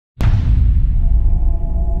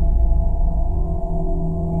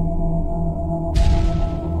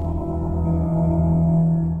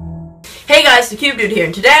guys, tehcubedude here,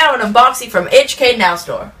 and today I'm unboxing from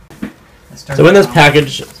HKNowStore. So in this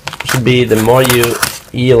package should be the MoYu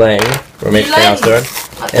Leng from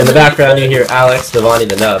HKNowStore. In the background you hear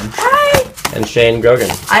AlexDavaniTheNub. Hi! And Shane Grogan.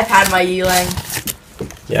 I've had my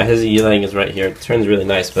Leng. Yeah, his Leng is right here. It turns really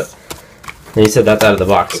nice, but he said that's out of the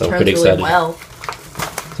box, so I'm pretty excited. Really well.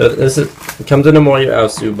 So it comes in a MoYu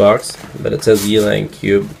Oovoo box, but it says Leng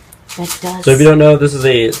cube. It does. So if you don't know, this is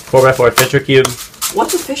a 4x4 Fisher cube.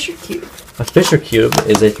 What's a Fisher cube? A Fisher cube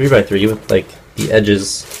is a 3x3 with like the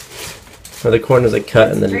edges, where the corners are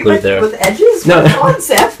cut and then glued there. With edges? No. What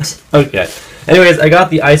concept? Okay. Anyways, I got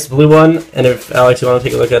the ice blue one, and if Alex, you want to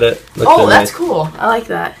take a look at it. Oh, that's cool. I like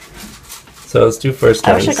that. So let's do first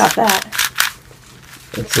I turns. wish I got that.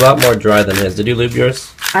 It's a lot more dry than his. Did you lube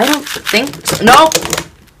yours? I don't think so. No.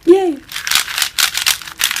 Yay.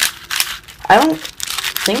 I don't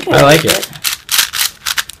think I like it.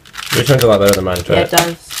 Your turn's a lot better than mine. Try it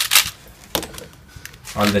does.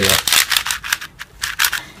 On video.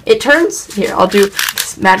 It turns here. I'll do.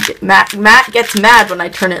 Matt gets mad when I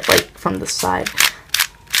turn it like from the side.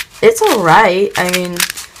 It's alright. I mean,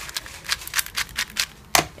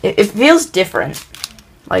 it feels different.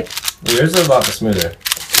 Like yours is a lot smoother.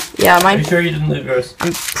 Yeah, mine. Are you sure you didn't lube yours?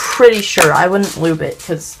 I'm pretty sure I wouldn't lube it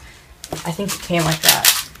because I think it came like that.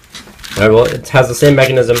 Alright, well, it has the same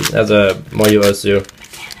mechanism as a MoYu Oovoo.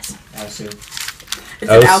 It's an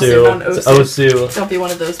Oovoo, not an Oovoo. Don't be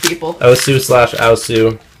one of those people.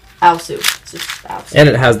 Oovoo/Oovoo. Oovoo. It's just Oovoo. And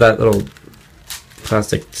it has that little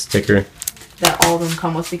plastic sticker that all of them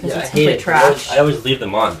come with because it's I hate complete trash. I always leave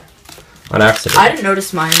them on accident. I didn't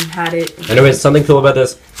notice mine had it. Anyways, something cool about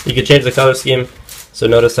this, you can change the color scheme. So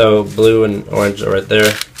notice how blue and orange are right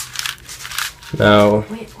there. Now,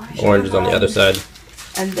 orange is on the other side.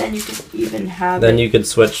 And then you could even have you could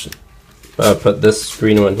switch, put this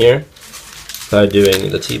green one here by doing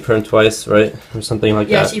the T-perm twice, right? Or something like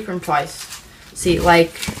that. Yeah, T-perm twice. See,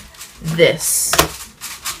 like this.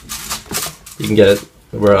 You can get it,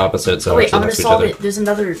 we're opposite, so wait, I'm gonna next to each solve other. it. There's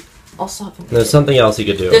another, I'll solve it. There's something else you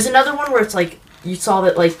could do. There's another one where it's like, you solve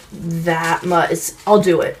it like that much. I'll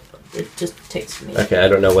do it. It just takes me. Okay, I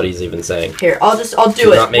don't know what he's even saying. Here, I'll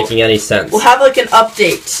do it. Not making any sense. We'll have like an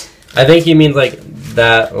update. I think he means like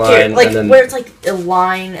that line. Here, like and then where it's like a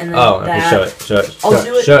line and then that. Okay, show it. I'll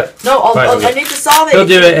do it. Show it. No, I need to solve it. He'll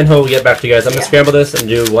do it and he'll get back to you guys. I'm gonna scramble this and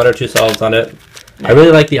do 1 or 2 solves on it. No. I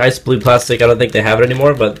really like the ice blue plastic. I don't think they have it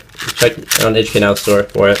anymore, but check on HKNowStore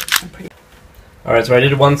for it. Alright, so I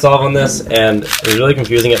did 1 solve on this, and it was really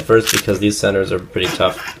confusing at first because these centers are pretty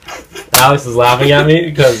tough. Alex is laughing at me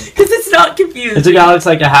because it's not confusing. It took Alex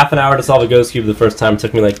like a half an hour to solve a ghost cube the first time. It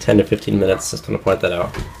took me like 10 to 15 minutes. Just want to point that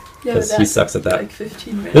out because he sucks at that. Like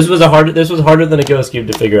 15 minutes. This was harder than a ghost cube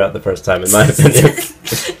to figure out the first time, in my opinion.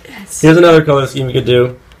 Yes. Here's another color scheme you could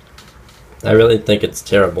do. I really think it's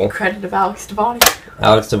terrible. Credit of AlexDavani.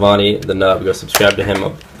 AlexDavaniTheNub. Go subscribe to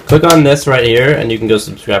him. Click on this right here, and you can go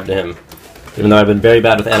subscribe to him. Even though I've been very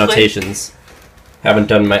bad with annotations. Haven't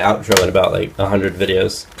done my outro in about like 100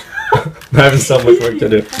 videos. I have so much work to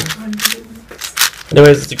do.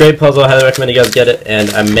 Anyways, it's a great puzzle. I highly recommend you guys get it. And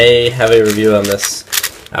I may have a review on this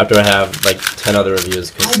after I have like 10 other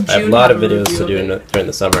reviews. Because I have a lot of videos to do during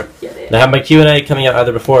the summer. And I have my Q&A coming out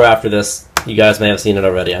either before or after this. You guys may have seen it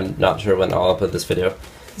already. I'm not sure when I'll upload this video.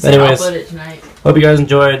 Anyways, I'll upload it tonight. Hope you guys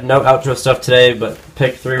enjoyed. No outro stuff today, but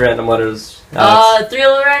pick 3 random letters. Alex. 3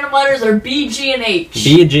 random letters are B, G, and H.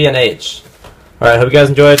 B, G, and H. Alright, hope you guys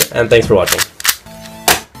enjoyed, and thanks for watching.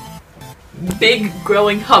 Big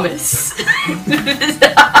growing hummus.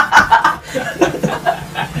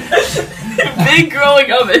 Big growing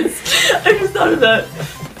hummus. I just thought of that.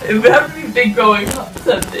 It would have to be big growing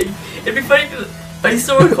something. It'd be funny if are you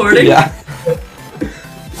still recording? Yeah.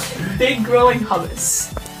 Big growing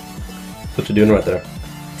hummus. What you doing right there?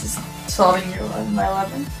 Just solving my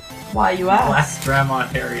 11. Why you ask? Black Grandma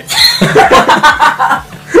Harriet.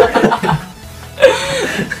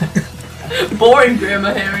 Boring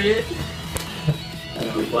Grandma Harriet.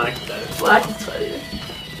 Black is better. Black is funnier.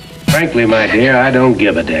 Frankly, my dear, I don't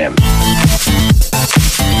give a damn.